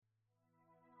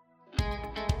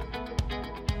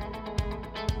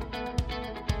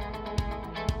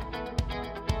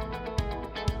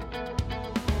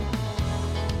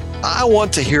I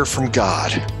want to hear from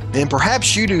God, and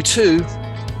perhaps you do too.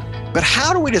 But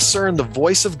how do we discern the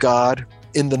voice of God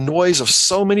in the noise of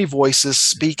so many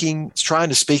voices trying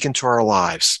to speak into our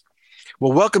lives?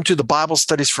 Well, welcome to the Bible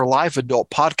Studies for Life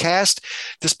Adult Podcast.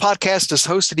 This podcast is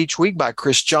hosted each week by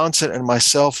Chris Johnson and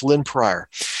myself, Lynn Pryor.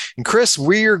 And Chris,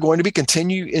 we are going to be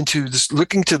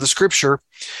looking to the Scripture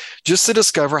just to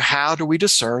discover how do we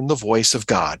discern the voice of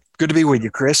God. Good to be with you,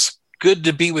 Chris. Good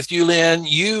to be with you, Lynn.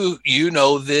 You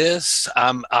know this.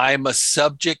 I'm a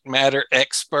subject matter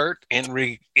expert in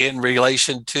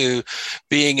relation to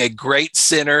being a great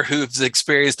sinner who's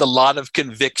experienced a lot of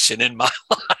conviction in my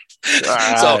life.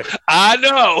 Right. So I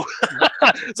know.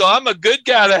 So I'm a good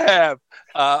guy to have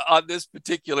on this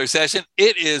particular session.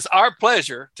 It is our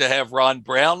pleasure to have Ron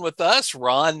Brown with us.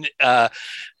 Ron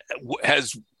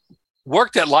has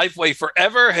worked at Lifeway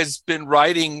forever, has been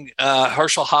writing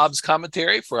Herschel Hobbs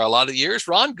commentary for a lot of years.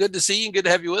 Ron, good to see you and good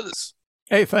to have you with us.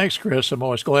 Hey, thanks, Chris. I'm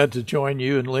always glad to join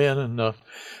you and Lynn and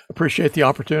appreciate the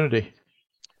opportunity.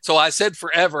 So I said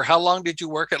forever. How long did you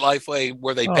work at Lifeway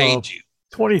where they paid you?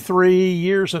 23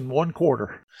 years and 1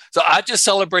 quarter. So I just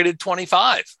celebrated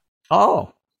 25.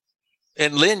 Oh.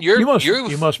 And Lynn, you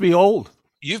must be old.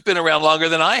 You've been around longer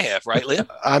than I have, right, Lynn?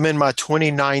 I'm in my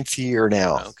 29th year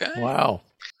now. Okay. Wow.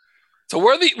 So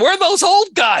we're those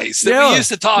old guys that we used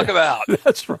to talk about.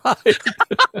 That's right.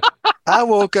 I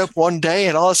woke up one day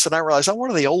and all of a sudden I realized I'm one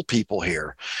of the old people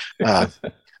here, but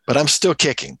I'm still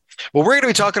kicking. Well, we're going to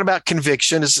be talking about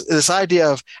conviction, this idea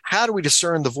of how do we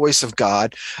discern the voice of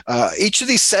God. Each of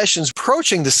these sessions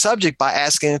approaching the subject by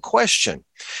asking a question.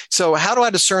 So how do I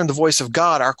discern the voice of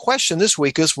God? Our question this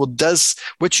week is, well, does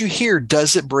what you hear,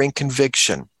 does it bring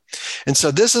conviction? And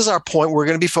so this is our point. We're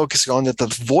going to be focusing on that the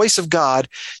voice of God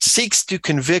seeks to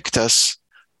convict us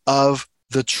of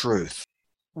the truth.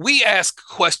 We ask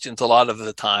questions a lot of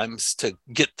the times to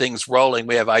get things rolling.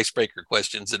 We have icebreaker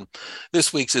questions, and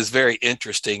this week's is very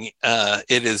interesting.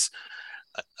 It is,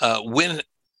 when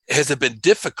has it been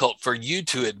difficult for you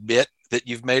to admit that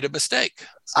you've made a mistake?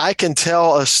 I can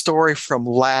tell a story from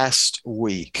last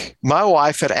week. My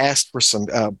wife had asked for some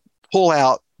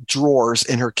pull-out drawers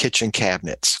in her kitchen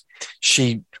cabinets.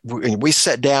 We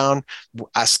sat down,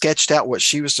 I sketched out what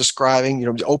she was describing,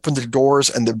 open the doors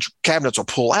and the cabinets will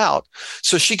pull out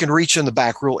so she can reach in the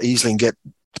back real easily and get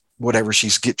whatever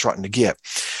she's trying to get.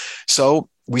 So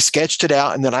we sketched it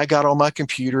out, and then I got on my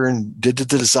computer and did the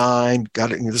design,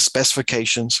 got it into the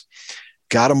specifications,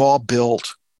 got them all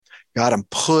built, got them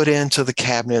put into the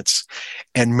cabinets,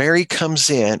 and Mary comes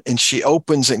in and she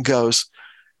opens and goes,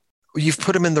 "You've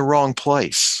put them in the wrong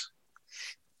place."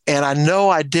 And I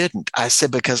know I didn't. I said,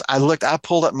 because I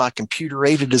pulled up my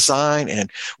computer-aided design,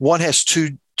 and one has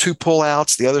two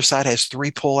pullouts, the other side has 3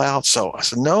 pullouts. So I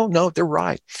said, no, they're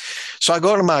right. So I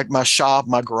go to my shop,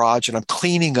 my garage, and I'm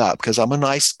cleaning up because I'm a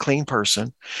nice, clean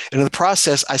person. And in the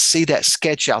process, I see that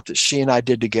sketch out that she and I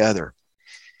did together.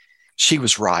 She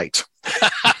was right.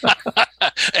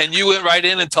 And you went right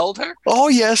in and told her? Oh,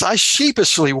 yes. I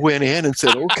sheepishly went in and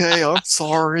said, okay, I'm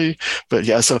sorry. But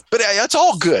it's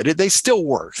all good. They still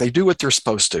work. They do what they're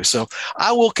supposed to. So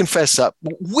I will confess up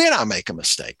when I make a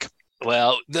mistake.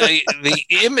 Well, the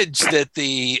image that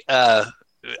the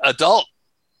adult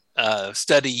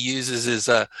study uses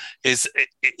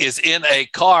is in a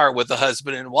car with a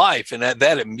husband and wife, and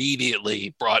that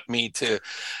immediately brought me to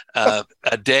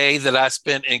a day that I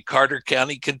spent in Carter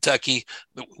County, Kentucky,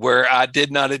 where I did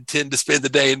not intend to spend the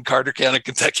day in Carter County,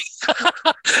 Kentucky.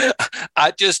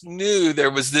 I just knew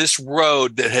there was this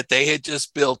road that they had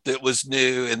just built that was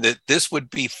new, and that this would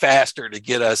be faster to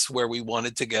get us where we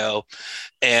wanted to go.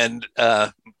 And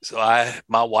so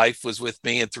my wife was with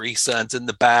me and 3 sons in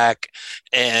the back,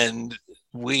 and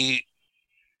we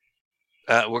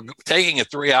were taking a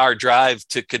 3-hour drive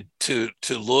to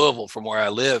Louisville from where I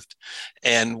lived,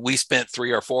 and we spent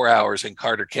 3 or 4 hours in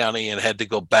Carter County and had to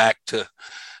go back to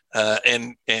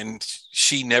and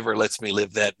she never lets me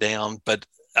live that down, but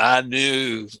I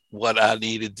knew what I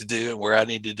needed to do and where I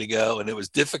needed to go, and it was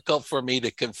difficult for me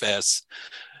to confess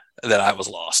that I was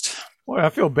lost. Well, I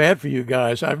feel bad for you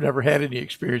guys. I've never had any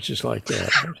experiences like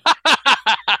that.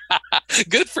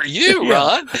 Good for you,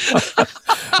 Ron.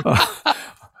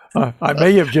 I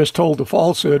may have just told the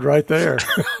falsehood right there.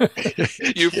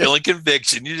 You're feeling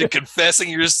conviction. You're confessing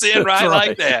your sin right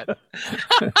like that.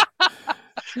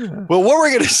 Well, what we're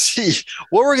going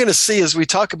to see as we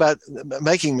talk about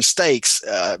making mistakes,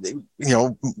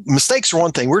 mistakes are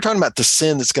one thing. We're talking about the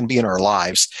sin that's going to be in our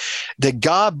lives. That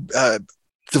God, the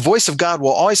voice of God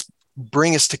will always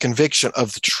bring us to conviction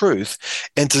of the truth.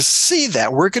 And to see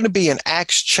that, we're going to be in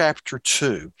Acts chapter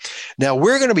 2. Now,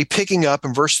 we're going to be picking up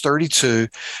in verse 32.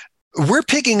 We're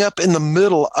picking up in the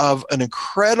middle of an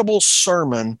incredible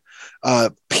sermon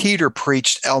Peter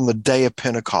preached on the day of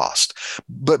Pentecost.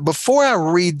 But before I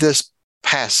read this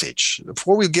passage,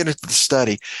 before we get into the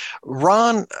study,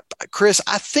 Ron, Chris,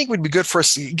 I think it would be good for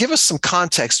us to give us some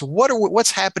context.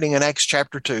 What's happening in Acts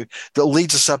chapter 2 that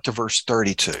leads us up to verse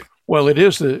 32? Well, it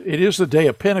is the day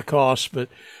of Pentecost, but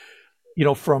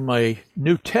from a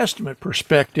New Testament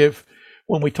perspective,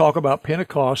 when we talk about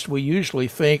Pentecost, we usually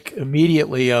think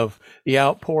immediately of the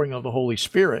outpouring of the Holy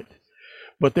Spirit.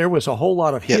 But there was a whole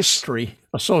lot of history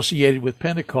associated with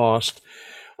Pentecost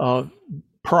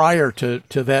prior to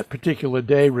that particular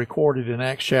day recorded in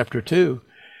Acts chapter 2.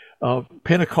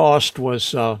 Pentecost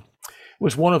was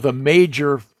one of the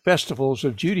major festivals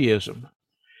of Judaism.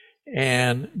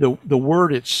 And the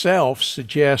word itself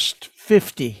suggests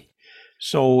 50.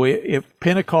 So if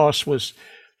Pentecost was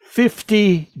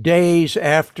 50 days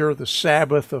after the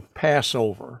Sabbath of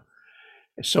Passover.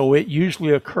 So it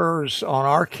usually occurs on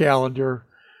our calendar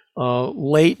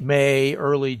late May,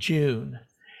 early June.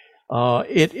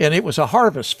 It was a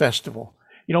harvest festival.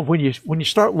 When you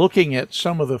start looking at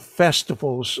some of the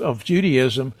festivals of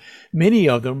Judaism, many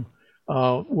of them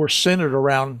were centered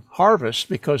around harvest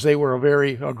because they were a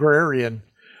very agrarian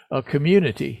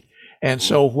community. And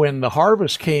so when the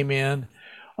harvest came in,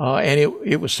 and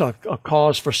it was a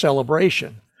cause for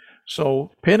celebration. So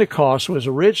Pentecost was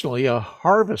originally a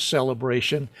harvest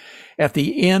celebration at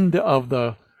the end of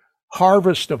the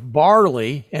harvest of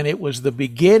barley, and it was the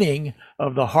beginning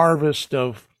of the harvest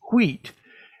of wheat.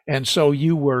 And so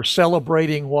you were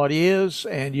celebrating what is,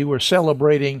 and you were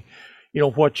celebrating,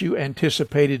 what you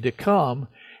anticipated to come.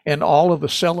 And all of the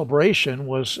celebration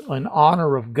was in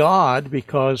honor of God,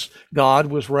 because God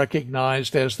was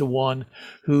recognized as the one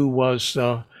who was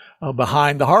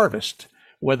behind the harvest,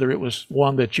 whether it was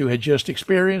one that you had just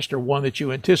experienced or one that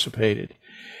you anticipated.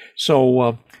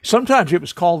 So sometimes it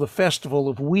was called the Festival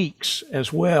of Weeks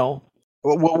as well.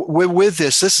 Well, with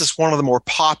this is one of the more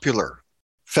popular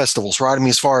festivals, right? I mean,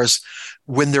 as far as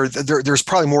when there's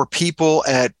probably more people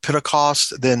at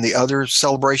Pentecost than the other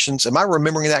celebrations. Am I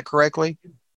remembering that correctly?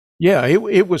 Yeah,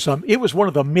 it was one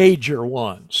of the major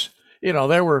ones.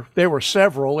 There were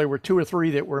several. There were 2 or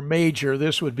 3 that were major.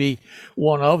 This would be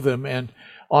one of them. And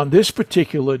on this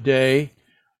particular day,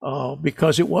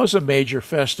 because it was a major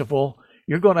festival,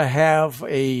 you're going to have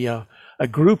a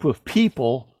group of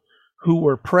people who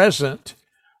were present,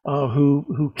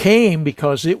 who came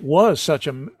because it was such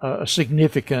a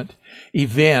significant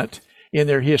event in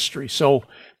their history. So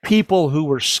people who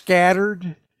were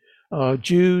scattered,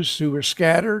 Jews who were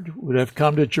scattered, would have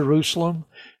come to Jerusalem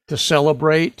to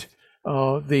celebrate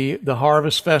the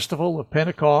harvest festival of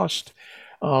Pentecost.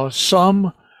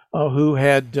 Some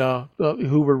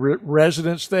who were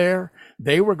residents there,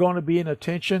 they were going to be in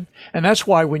attention, and that's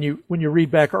why when you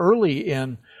read back early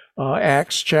in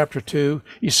Acts chapter 2,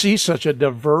 you see such a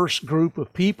diverse group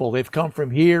of people. They've come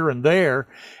from here and there,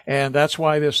 and that's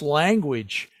why this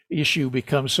language issue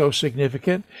becomes so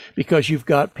significant, because you've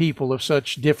got people of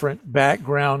such different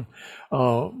background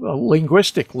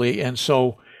linguistically, and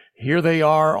so here they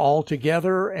are all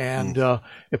together, and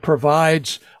it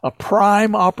provides a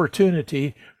prime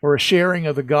opportunity for a sharing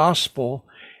of the gospel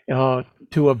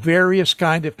to a various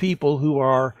kind of people who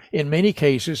are, in many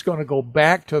cases, going to go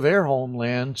back to their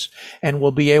homelands and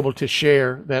will be able to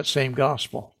share that same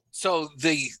gospel. So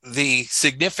the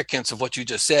significance of what you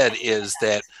just said is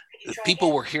that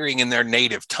people were hearing in their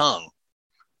native tongue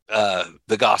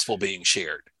the gospel being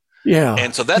shared. Yeah.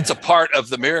 And so that's a part of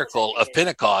the miracle of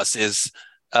Pentecost is,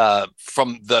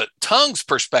 from the tongue's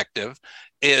perspective,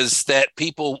 is that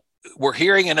people were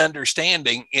hearing and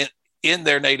understanding in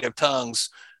their native tongues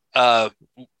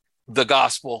the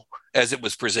gospel as it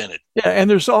was presented. Yeah, and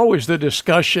there's always the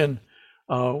discussion,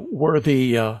 were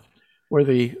the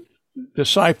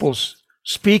disciples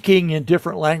speaking in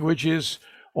different languages,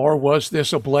 or was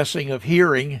this a blessing of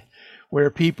hearing, where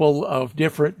people of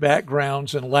different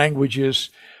backgrounds and languages,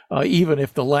 even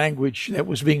if the language that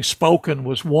was being spoken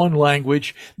was one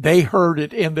language, they heard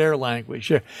it in their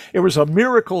language. It was a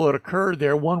miracle that occurred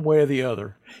there one way or the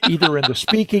other, either in the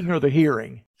speaking or the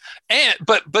hearing.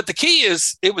 But the key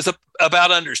is it was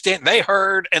about understanding. They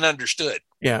heard and understood.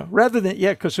 Yeah, rather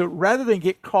than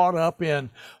get caught up in,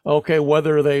 okay,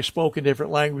 whether they spoke in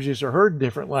different languages or heard in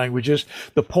different languages,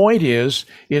 the point is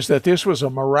that this was a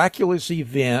miraculous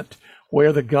event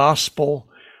where the gospel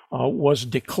was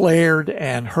declared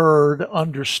and heard,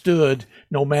 understood,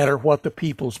 no matter what the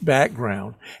people's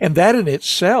background. And that in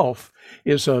itself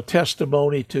is a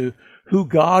testimony to who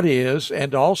God is,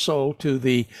 and also to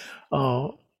the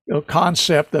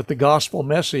concept that the gospel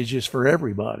message is for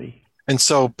everybody. And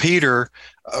so Peter,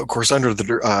 of course, under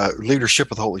the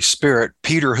leadership of the Holy Spirit,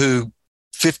 Peter, who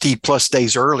 50 plus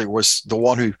days earlier was the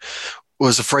one who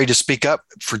was afraid to speak up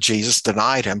for Jesus,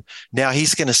 denied him. Now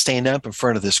he's going to stand up in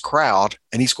front of this crowd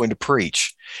and he's going to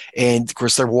preach. And of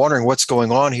course, they're wondering what's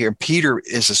going on here. Peter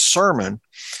is a sermon.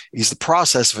 He's the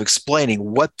process of explaining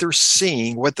what they're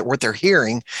seeing, what they're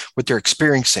hearing, what they're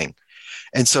experiencing.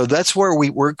 And so that's where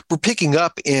we're picking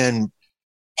up in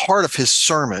part of his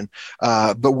sermon,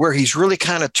 but where he's really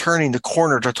kind of turning the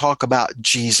corner to talk about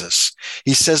Jesus.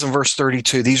 He says in verse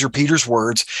 32, these are Peter's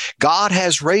words, God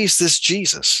has raised this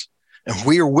Jesus, and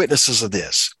we are witnesses of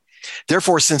this.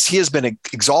 Therefore, since he has been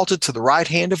exalted to the right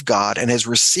hand of God and has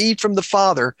received from the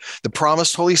Father the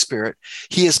promised Holy Spirit,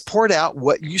 he has poured out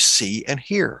what you see and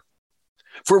hear.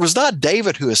 For it was not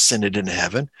David who ascended into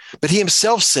heaven, but he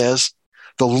himself says,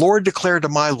 the Lord declared to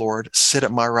my Lord, sit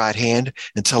at my right hand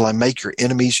until I make your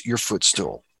enemies your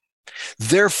footstool.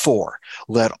 Therefore,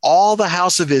 let all the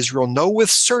house of Israel know with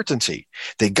certainty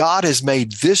that God has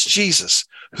made this Jesus,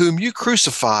 whom you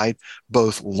crucified,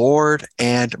 both Lord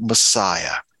and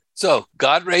Messiah. So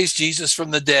God raised Jesus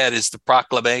from the dead is the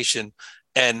proclamation.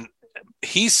 And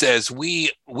he says,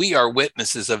 we are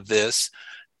witnesses of this.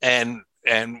 And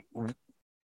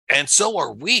so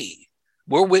are we.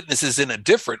 We're witnesses in a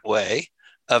different way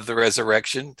of the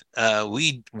resurrection.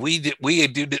 We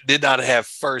did not have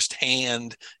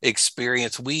firsthand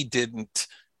experience. We didn't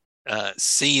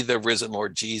see the risen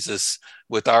Lord Jesus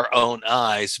with our own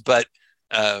eyes, but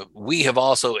we have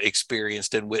also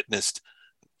experienced and witnessed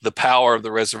the power of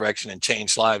the resurrection and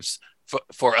changed lives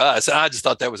for us. And I just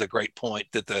thought that was a great point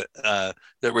that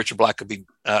that Richard Blackaby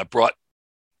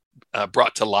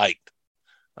brought to light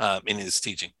in his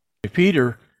teaching.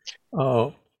 Peter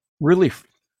really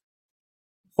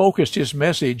focused his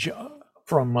message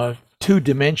from two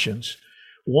dimensions.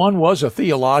 One was a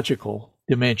theological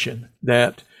dimension,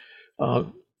 that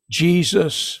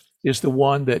Jesus is the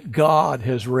one that God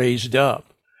has raised up.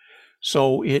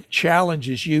 So it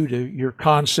challenges you to your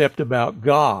concept about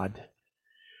God.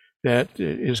 That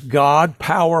is God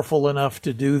powerful enough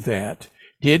to do that?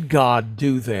 Did God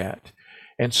do that?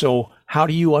 And so how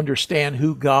do you understand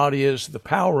who God is, the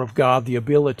power of God, the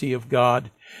ability of God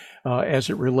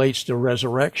as it relates to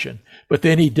resurrection? But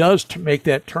then he does to make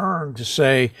that turn to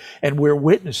say, and we're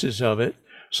witnesses of it.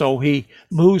 So he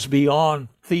moves beyond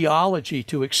theology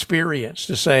to experience,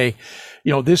 to say,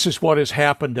 this is what has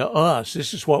happened to us.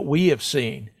 This is what we have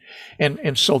seen.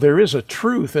 And so there is a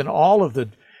truth in all of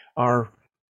our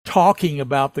talking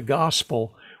about the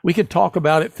gospel. We can talk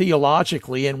about it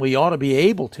theologically, and we ought to be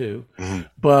able to,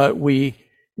 but we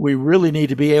really need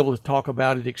to be able to talk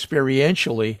about it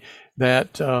experientially,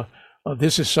 that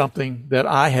this is something that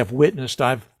I have witnessed,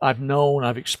 I've known,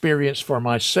 I've experienced for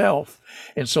myself.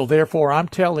 And so therefore I'm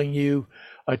telling you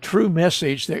a true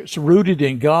message that's rooted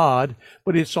in God,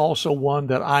 but it's also one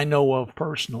that I know of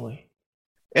personally.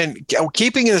 And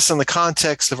keeping this in the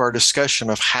context of our discussion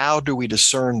of how do we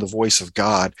discern the voice of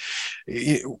God,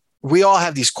 we all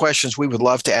have these questions we would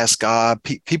love to ask God.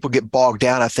 People get bogged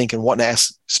down, I think, in wanting to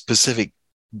ask specific,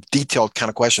 detailed kind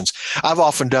of questions. I've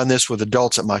often done this with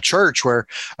adults at my church where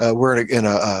we're in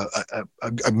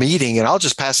a meeting, and I'll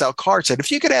just pass out cards and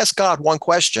if you could ask God one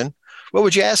question, what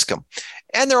would you ask him?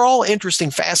 And they're all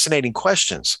interesting, fascinating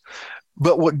questions.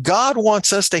 But what God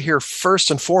wants us to hear first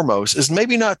and foremost is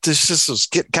maybe not to just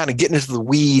get into the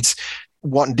weeds,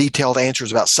 wanting detailed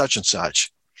answers about such and such.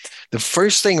 The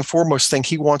first thing and foremost thing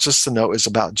he wants us to know is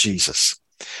about Jesus.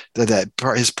 That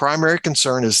his primary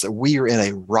concern is that we are in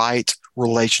a right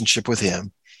relationship with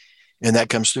him, and that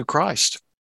comes through Christ.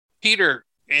 Peter,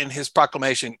 in his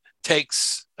proclamation,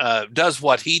 does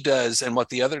what he does and what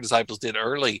the other disciples did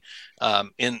early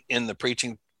in the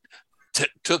preaching,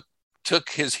 took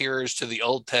his hearers to the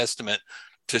Old Testament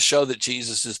to show that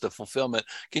Jesus is the fulfillment.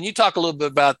 Can you talk a little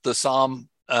bit about the Psalm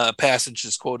passage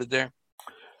that's quoted there?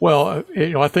 Well,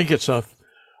 I think it's a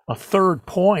third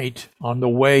point on the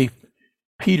way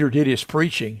Peter did his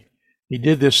preaching. He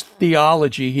did this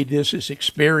theology, he did this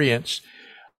experience,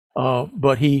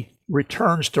 but he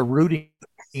returns to rooting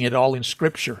it all in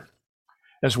Scripture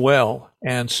as well.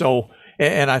 And so,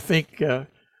 and I think,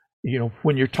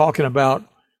 when you're talking about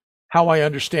how I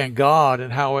understand God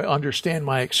and how I understand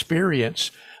my experience,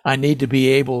 I need to be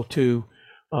able to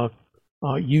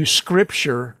use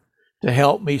Scripture to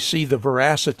help me see the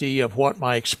veracity of what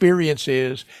my experience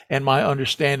is and my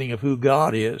understanding of who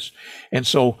God is. And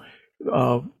so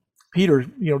Peter,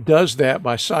 does that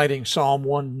by citing Psalm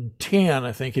 110,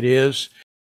 I think it is.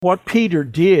 What Peter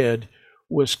did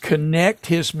was connect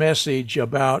his message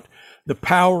about the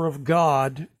power of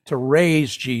God to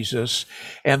raise Jesus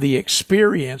and the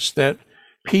experience that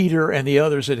Peter and the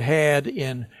others had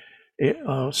in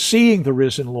seeing the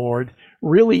risen Lord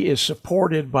really is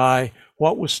supported by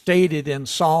what was stated in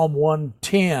Psalm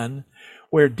 110,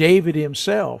 where David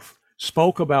himself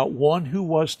spoke about one who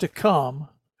was to come,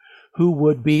 who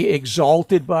would be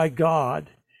exalted by God,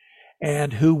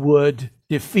 and who would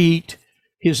defeat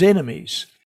his enemies.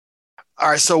 All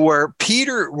right, so where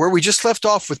we just left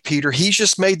off with Peter, he's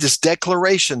just made this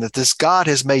declaration that this God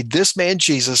has made this man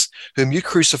Jesus, whom you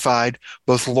crucified,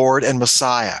 both Lord and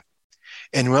Messiah.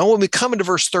 And when we come into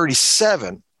verse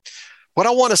 37, what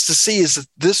I want us to see is that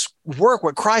this work,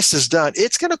 what Christ has done,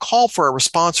 it's going to call for a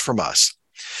response from us.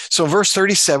 So in verse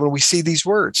 37, we see these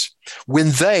words. When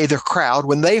the crowd,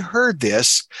 when they heard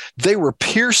this, they were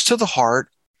pierced to the heart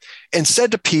and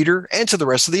said to Peter and to the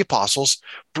rest of the apostles,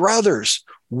 brothers,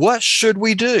 what should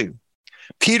we do?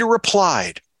 Peter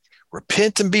replied,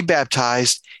 repent and be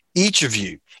baptized, each of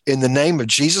you, in the name of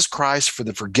Jesus Christ for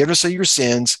the forgiveness of your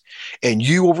sins, and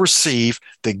you will receive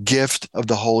the gift of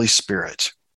the Holy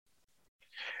Spirit.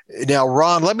 Now,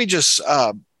 Ron, let me just,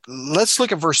 let's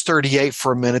look at verse 38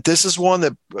 for a minute. This is one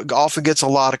that often gets a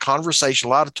lot of conversation, a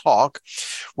lot of talk,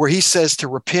 where he says to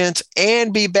repent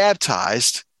and be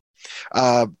baptized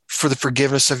for the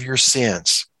forgiveness of your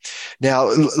sins. Now,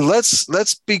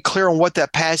 let's be clear on what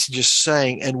that passage is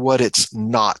saying and what it's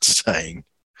not saying.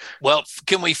 Well,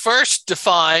 can we first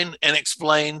define and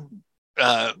explain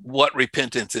what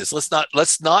repentance is? Let's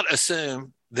not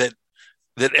assume that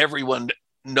everyone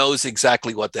knows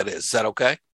exactly what that is. Is that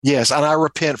okay? Yes, and I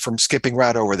repent from skipping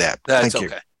right over that. That's Thank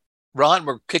okay. you. Ron,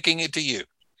 we're kicking it to you.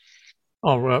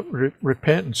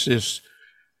 Repentance is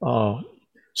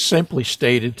simply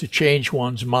stated to change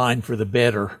one's mind for the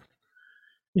better.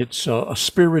 It's a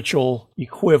spiritual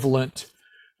equivalent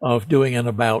of doing an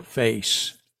about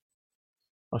face.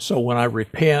 So when I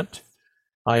repent,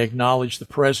 I acknowledge the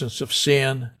presence of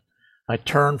sin, I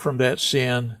turn from that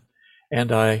sin,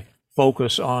 and I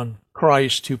focus on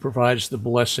Christ who provides the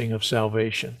blessing of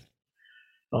salvation.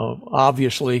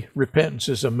 Obviously, repentance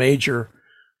is a major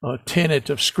tenet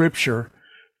of Scripture.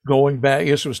 Going back,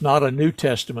 this was not a New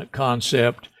Testament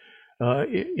concept.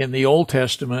 In the Old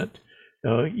Testament,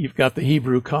 you've got the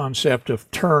Hebrew concept of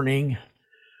turning,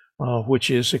 which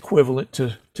is equivalent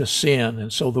to sin.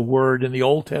 And so the word in the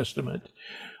Old Testament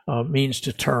means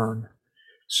to turn.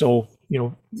 So,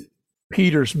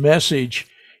 Peter's message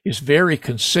is very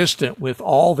consistent with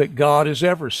all that God has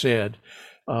ever said.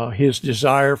 His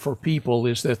desire for people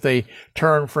is that they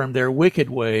turn from their wicked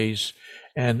ways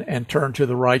and turn to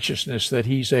the righteousness that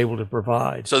he's able to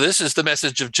provide. So this is the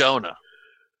message of Jonah.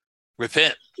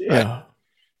 Repent. Yeah.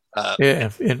 Right?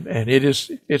 And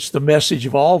it's the message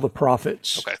of all the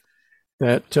prophets. Okay.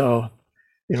 That,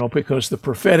 because the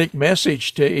prophetic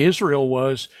message to Israel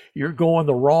was, you're going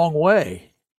the wrong way.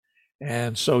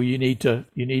 And so you need to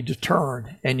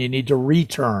turn, and you need to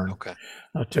return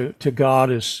to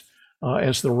God as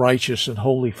the righteous and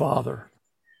holy Father.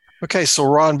 Okay, so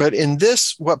Ron, but in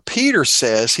this, what Peter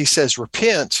says, he says,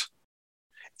 repent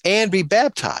and be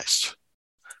baptized.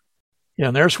 Yeah,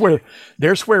 and there's where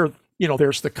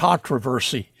there's the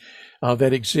controversy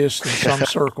that exists in some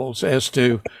circles as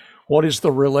to what is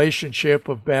the relationship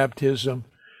of baptism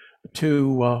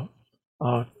to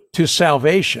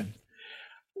salvation.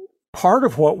 Part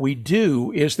of what we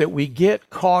do is that we get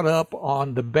caught up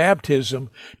on the baptism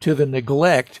to the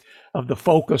neglect of the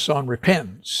focus on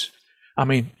repentance. I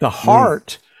mean, the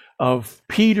heart of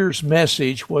Peter's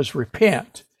message was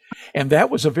repent. And that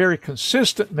was a very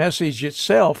consistent message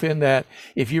itself, in that,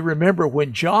 if you remember,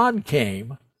 when John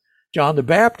came, John the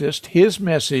Baptist, his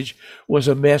message was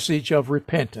a message of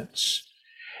repentance.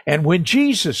 And when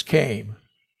Jesus came,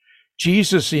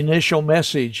 Jesus' initial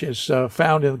message, as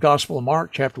found in the Gospel of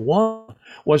Mark, chapter 1,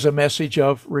 was a message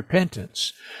of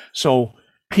repentance. So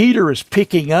Peter is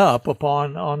picking up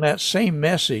on that same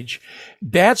message.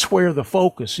 That's where the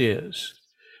focus is.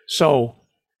 So,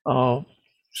 I'm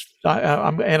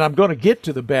going to get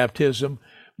to the baptism,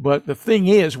 but the thing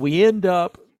is, we end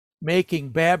up making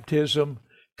baptism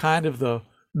kind of the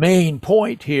main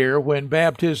point here, when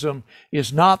baptism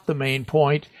is not the main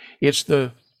point. It's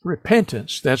the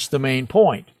repentance that's the main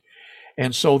point.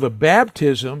 And so the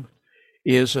baptism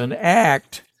is an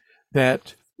act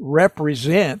that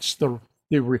represents the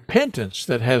repentance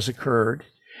that has occurred,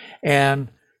 and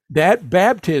that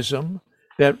baptism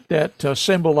that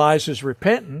symbolizes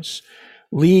repentance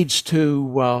leads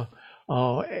to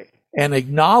an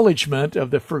acknowledgement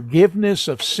of the forgiveness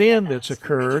of sin that's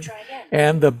occurred,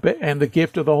 and the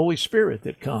gift of the Holy Spirit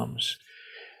that comes.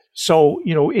 So,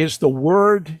 is the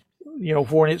word,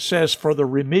 when it says for the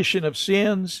remission of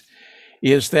sins,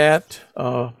 is that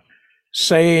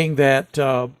saying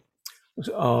that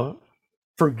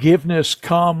forgiveness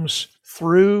comes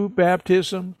through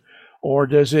baptism, or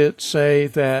does it say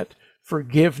that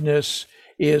forgiveness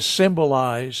is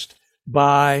symbolized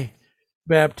by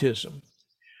baptism?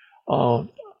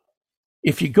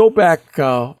 If you go back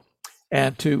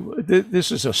and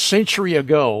this is a century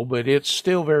ago, but it's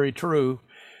still very true.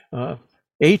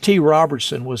 A.T.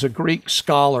 Robertson was a Greek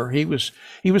scholar. He was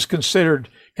considered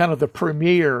kind of the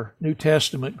premier New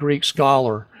Testament Greek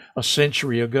scholar a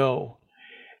century ago.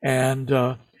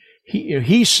 And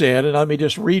he said, and let me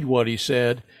just read what he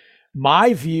said,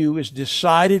 "My view is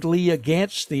decidedly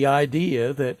against the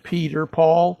idea that Peter,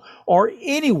 Paul, or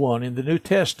anyone in the New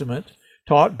Testament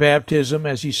taught baptism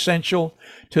as essential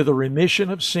to the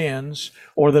remission of sins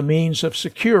or the means of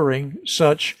securing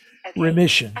such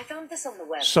remission." I found this on the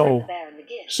web.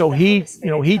 So he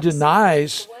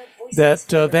denies that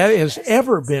that has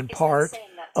ever been part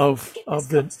of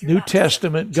the New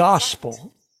Testament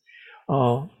gospel.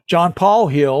 John Paul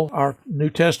Hill, our New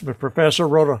Testament professor,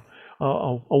 wrote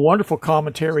a wonderful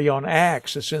commentary on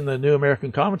Acts. It's in the New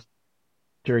American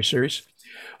Commentary series.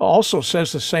 Also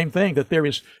says the same thing, that there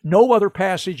is no other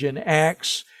passage in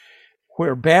Acts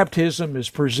where baptism is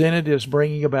presented as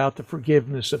bringing about the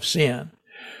forgiveness of sin.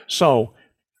 So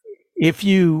if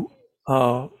you,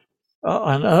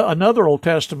 another Old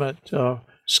Testament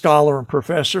scholar and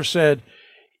professor said,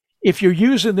 if you're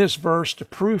using this verse to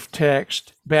proof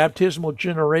text baptismal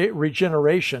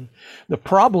regeneration, the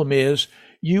problem is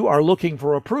you are looking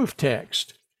for a proof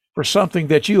text for something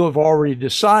that you have already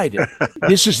decided.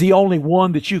 This is the only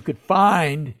one that you could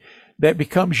find that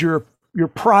becomes your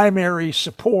primary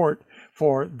support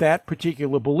for that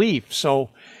particular belief. So,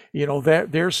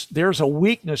 there's a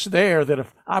weakness there, that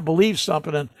if I believe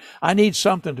something and I need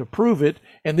something to prove it,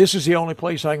 and this is the only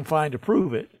place I can find to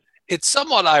prove it. It's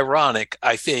somewhat ironic,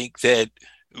 I think, that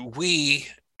we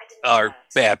are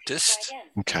Baptist.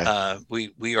 Okay.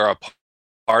 We are a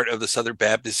part of the Southern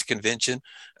Baptist Convention.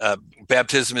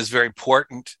 Baptism is very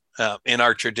important in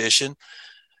our tradition.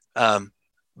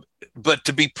 But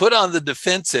to be put on the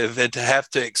defensive and to have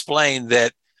to explain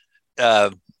that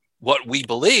what we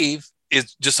believe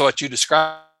is just what you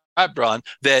described, Ron,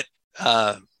 that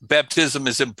baptism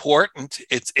is important.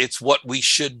 It's what we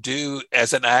should do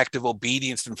as an act of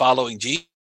obedience and following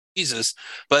Jesus,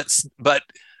 but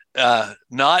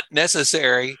not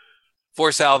necessary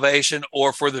for salvation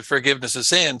or for the forgiveness of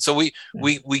sin. So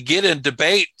we get in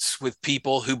debates with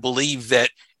people who believe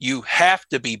that you have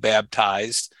to be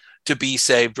baptized to be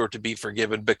saved or to be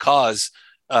forgiven because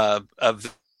of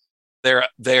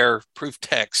their proof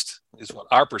text, is what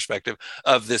our perspective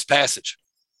of this passage.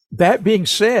 That being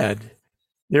said,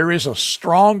 there is a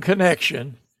strong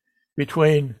connection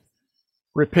between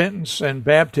repentance and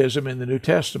baptism in the New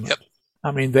Testament. Yep.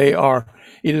 I mean, they are.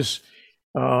 It's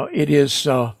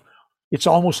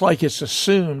almost like it's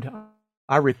assumed.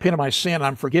 I repent of my sin,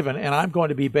 I'm forgiven, and I'm going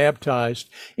to be baptized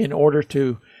in order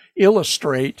to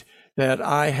illustrate that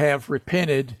I have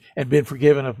repented and been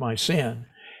forgiven of my sin.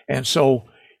 And so,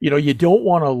 you don't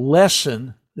want to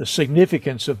lessen the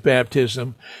significance of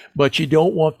baptism, but you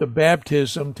don't want the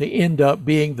baptism to end up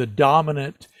being the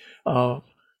dominant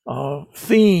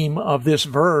theme of this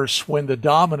verse, when the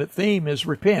dominant theme is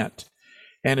repent.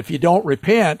 And if you don't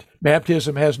repent,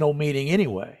 baptism has no meaning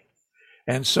anyway.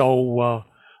 And so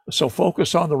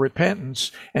focus on the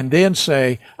repentance, and then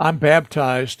say, I'm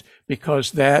baptized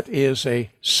because that is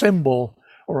a symbol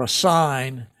or a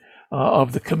sign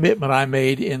of the commitment I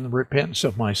made in the repentance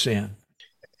of my sin.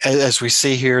 As we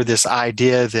see here, this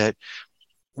idea that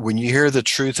when you hear the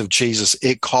truth of Jesus,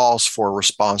 it calls for a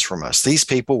response from us. These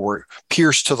people were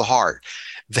pierced to the heart.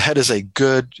 That is a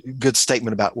good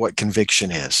statement about what conviction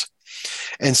is.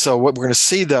 And so what we're going to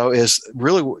see, though, is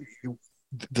really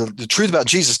the truth about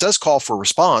Jesus does call for a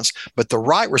response, but the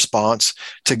right response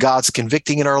to God's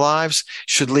convicting in our lives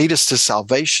should lead us to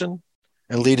salvation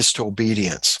and lead us to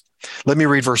obedience. Let me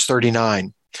read verse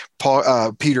 39.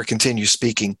 Peter continues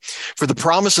speaking. "For the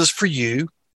promises for you,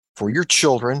 for your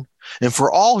children, and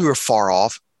for all who are far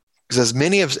off, is as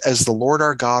many as the Lord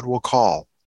our God will call."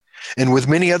 And with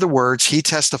many other words, he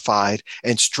testified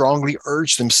and strongly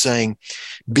urged them, saying,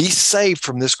 "Be saved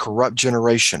from this corrupt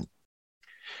generation."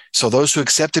 So those who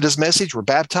accepted his message were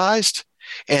baptized,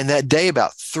 and that day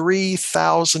about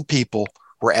 3,000 people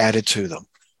were added to them.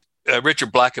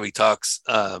 Richard Blackaby talks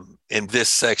in this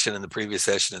section, in the previous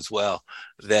session as well,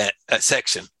 that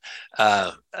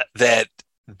that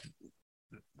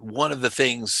one of the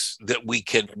things that we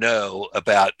can know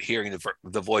about hearing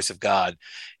the voice of God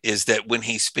is that when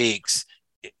he speaks,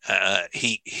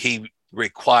 he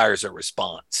requires a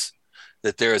response,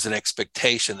 that there is an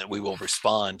expectation that we will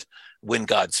respond when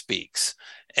God speaks.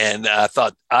 And I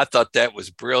thought that was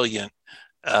brilliant.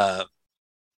 I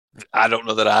don't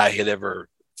know that I had ever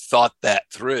thought that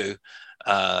through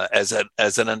as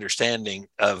an understanding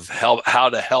of how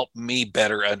to help me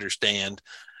better understand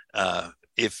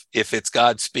if it's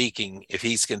God speaking, if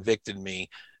He's convicted me,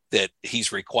 that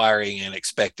He's requiring and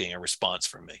expecting a response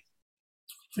from me.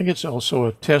 I think it's also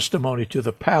a testimony to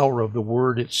the power of the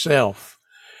word itself.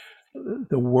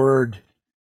 The word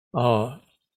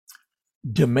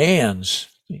demands,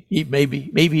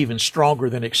 maybe even stronger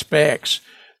than expects.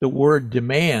 The word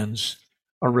demands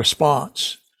a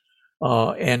response,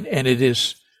 and it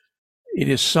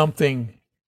is something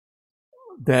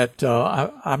that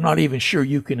I'm not even sure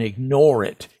you can ignore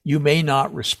it. You may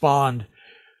not respond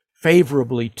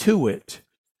favorably to it,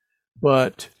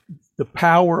 but the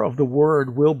power of the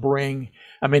word will bring.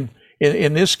 I mean,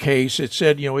 in this case, it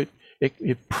said,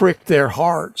 it pricked their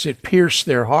hearts, it pierced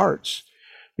their hearts,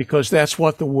 because that's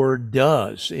what the word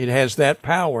does. It has that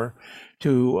power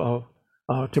to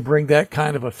bring that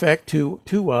kind of effect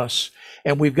to us,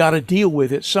 and we've got to deal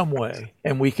with it some way.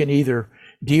 And we can either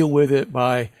deal with it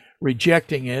by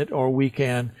rejecting it, or we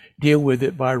can deal with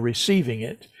it by receiving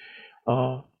it.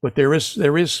 But there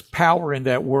is power in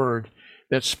that word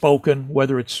that's spoken,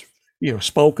 whether it's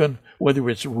spoken, whether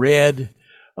it's read,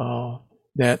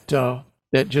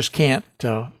 that just can't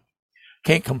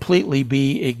completely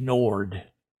be ignored,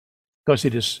 because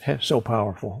it is so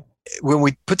powerful. When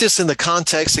we put this in the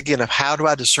context again of how do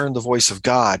I discern the voice of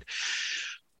God,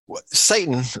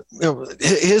 Satan,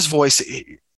 his voice,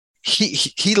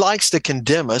 he likes to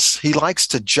condemn us. He likes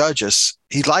to judge us.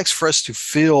 He likes for us to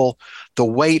feel the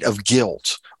weight of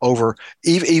guilt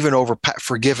even over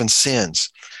forgiven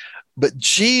sins. But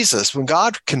Jesus, when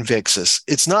God convicts us,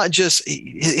 it's not just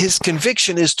his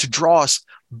conviction is to draw us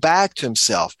back to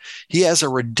himself. He has a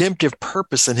redemptive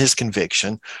purpose in his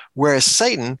conviction, whereas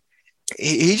Satan,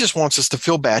 he just wants us to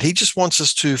feel bad. He just wants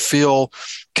us to feel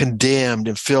condemned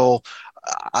and feel,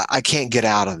 I can't get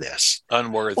out of this.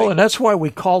 Unworthy. Well, and that's why we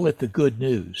call it the good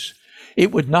news.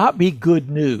 It would not be good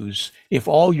news if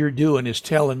all you're doing is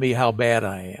telling me how bad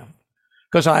I am,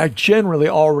 because I generally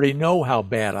already know how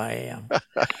bad I am.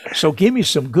 So give me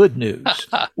some good news.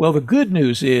 Well, the good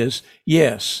news is,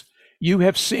 yes, you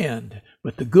have sinned,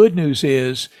 but the good news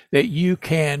is that you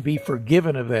can be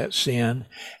forgiven of that sin,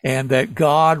 and that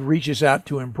God reaches out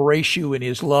to embrace you in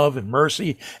his love and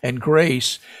mercy and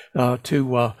grace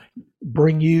to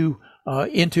bring you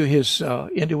into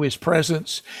his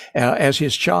presence as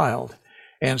his child.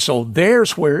 And so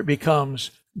there's where it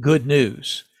becomes good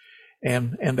news.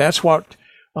 And that's what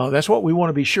we want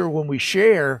to be sure when we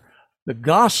share the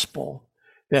gospel,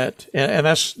 and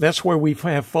that's where we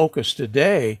have focused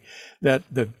today, that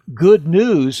the good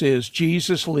news is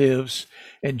Jesus lives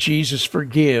and Jesus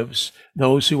forgives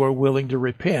those who are willing to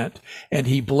repent, and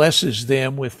he blesses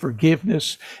them with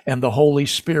forgiveness and the Holy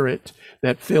Spirit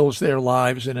that fills their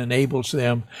lives and enables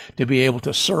them to be able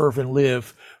to serve and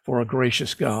live for a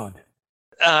gracious God.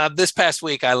 This past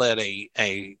week, I led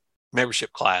a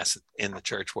membership class in the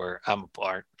church where I'm a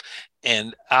part,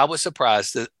 and I was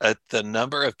surprised at the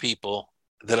number of people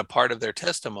that a part of their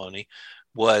testimony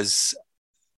was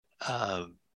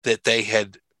that they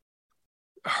had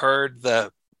heard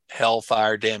the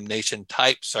hellfire damnation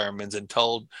type sermons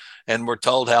and were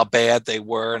told how bad they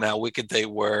were and how wicked they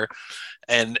were.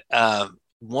 And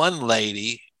one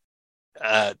lady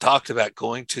talked about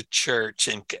going to a church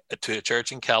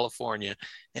in California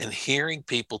and hearing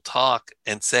people talk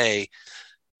and say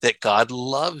that God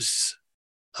loves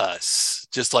us,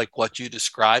 just like what you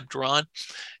described, Ron.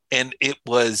 And it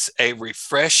was a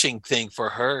refreshing thing for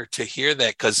her to hear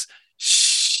that, because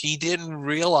she didn't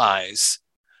realize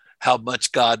how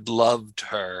much God loved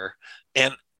her.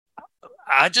 And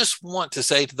I just want to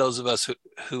say to those of us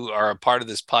who are a part of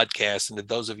this podcast, and to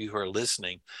those of you who are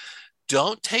listening,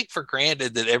 don't take for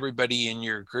granted that everybody in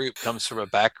your group comes from a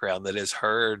background that has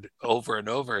heard over and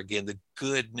over again the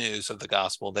good news of the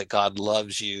gospel, that God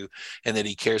loves you and that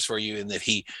he cares for you and that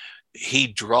he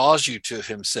draws you to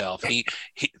himself.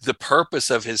 The purpose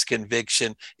of his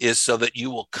conviction is so that you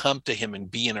will come to him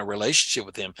and be in a relationship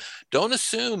with him. Don't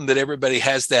assume that everybody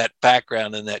has that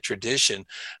background and that tradition.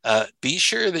 Be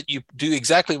sure that you do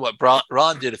exactly what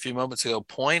Ron did a few moments ago.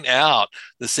 Point out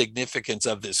the significance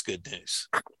of this good news.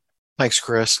 Thanks,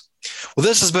 Chris. Well,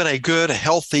 this has been a good,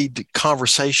 healthy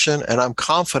conversation, and I'm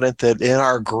confident that in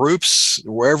our groups,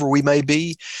 wherever we may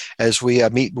be, as we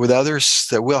meet with others,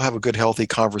 that we'll have a good, healthy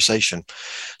conversation.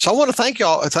 So I want to thank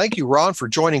y'all. Thank you, Ron, for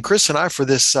joining Chris and I for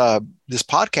this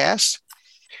podcast.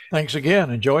 Thanks again.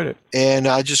 Enjoyed it. And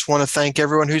I just want to thank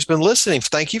everyone who's been listening.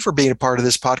 Thank you for being a part of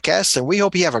this podcast, and we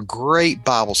hope you have a great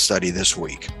Bible study this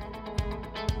week.